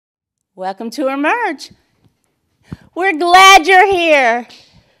Welcome to Emerge. We're glad you're here.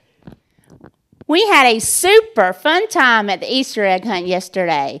 We had a super fun time at the Easter egg hunt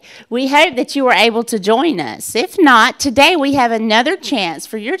yesterday. We hope that you were able to join us. If not, today we have another chance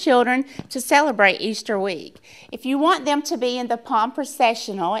for your children to celebrate Easter week. If you want them to be in the Palm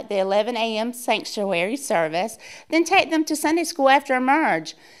Processional at the 11 a.m. sanctuary service, then take them to Sunday school after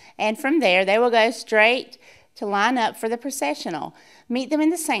Emerge. And from there, they will go straight to line up for the processional. Meet them in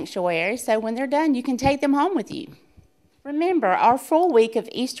the sanctuary so when they're done, you can take them home with you. Remember, our full week of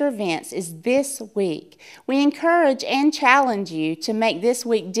Easter events is this week. We encourage and challenge you to make this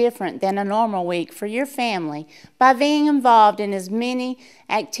week different than a normal week for your family by being involved in as many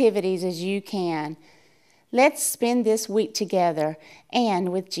activities as you can. Let's spend this week together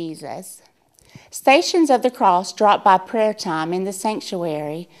and with Jesus. Stations of the Cross drop by prayer time in the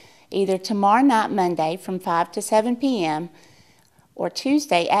sanctuary either tomorrow night, Monday, from 5 to 7 p.m., or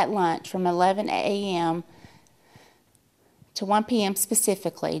Tuesday at lunch from 11 a.m. to 1 p.m.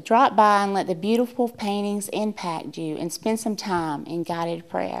 specifically. Drop by and let the beautiful paintings impact you and spend some time in guided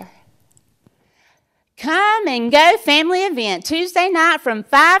prayer. Come and Go family event Tuesday night from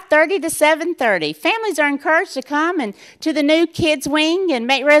 5:30 to 7:30. Families are encouraged to come and to the new kids wing and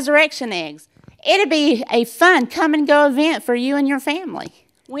make resurrection eggs. It'll be a fun come and go event for you and your family.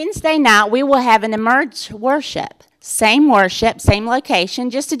 Wednesday night we will have an Emerge worship. Same worship, same location,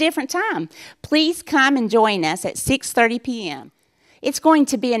 just a different time. Please come and join us at 6:30 p.m. It's going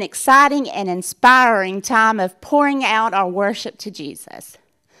to be an exciting and inspiring time of pouring out our worship to Jesus.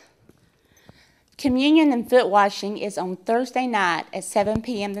 Communion and foot washing is on Thursday night at 7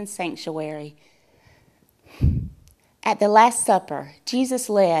 p.m. in Sanctuary. At the Last Supper, Jesus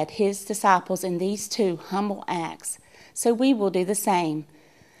led his disciples in these two humble acts, so we will do the same.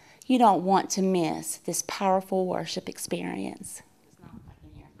 You don't want to miss this powerful worship experience.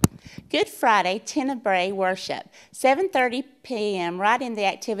 Good Friday, Tenebrae worship, 7:30 p.m. right in the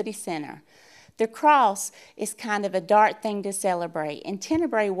Activity Center. The cross is kind of a dark thing to celebrate, and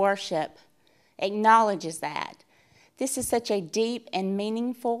Tenebrae worship acknowledges that. This is such a deep and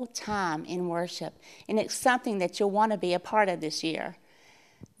meaningful time in worship, and it's something that you'll want to be a part of this year.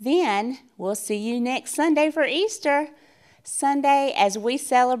 Then we'll see you next Sunday for Easter Sunday as we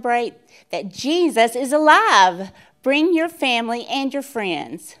celebrate that Jesus is alive. Bring your family and your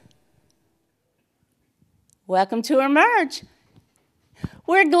friends. Welcome to Emerge.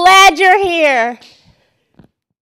 We're glad you're here.